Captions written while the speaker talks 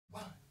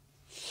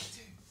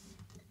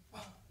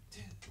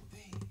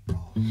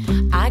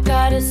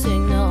got a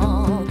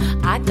signal,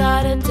 I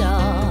got a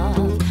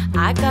dove,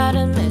 I got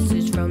a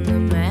message from the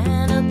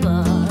man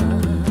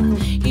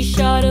above. He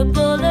shot a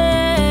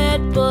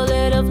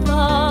bullet of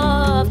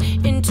love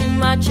into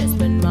my chest,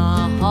 but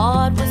my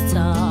heart was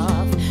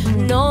tough.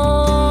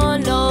 No,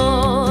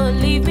 no,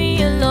 leave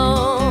me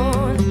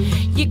alone.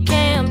 You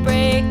can't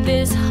break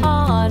this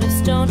heart of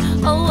stone.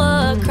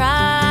 Oh,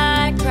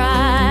 cry,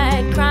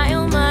 cry, cry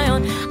on my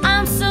own.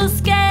 I'm so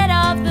scared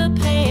of the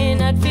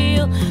pain I'd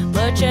feel,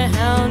 but you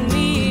hound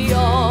me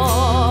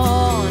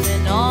on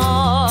and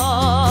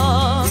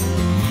on.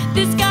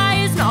 This guy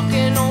is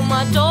knocking on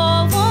my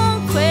door,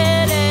 won't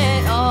quit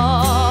it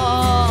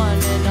on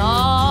and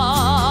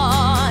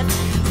on.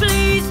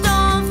 Please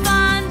don't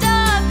find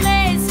a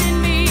place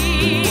in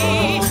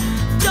me,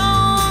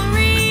 don't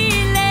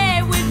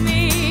relay with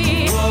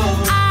me.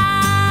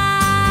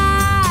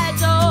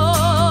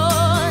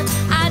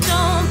 I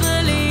don't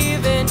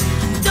believe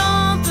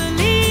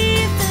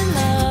in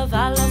love.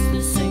 I lost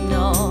the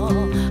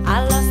signal,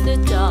 I lost the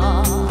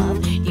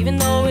dove, even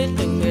though it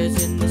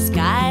lingers in the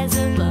skies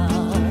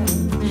above.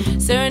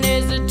 Certain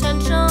is the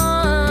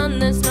tension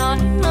that's not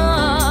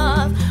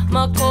enough.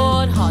 My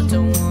cold heart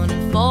don't wanna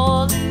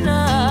fall in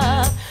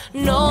love.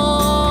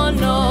 No,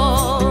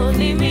 no,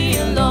 leave me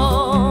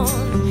alone.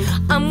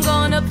 I'm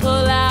gonna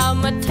pull out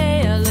my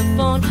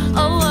telephone.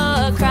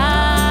 Oh,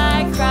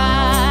 cry,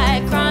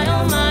 cry, cry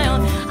on my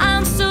own.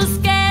 I'm so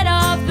scared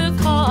of the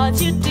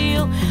cards you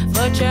deal,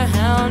 but you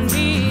hound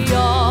me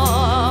on.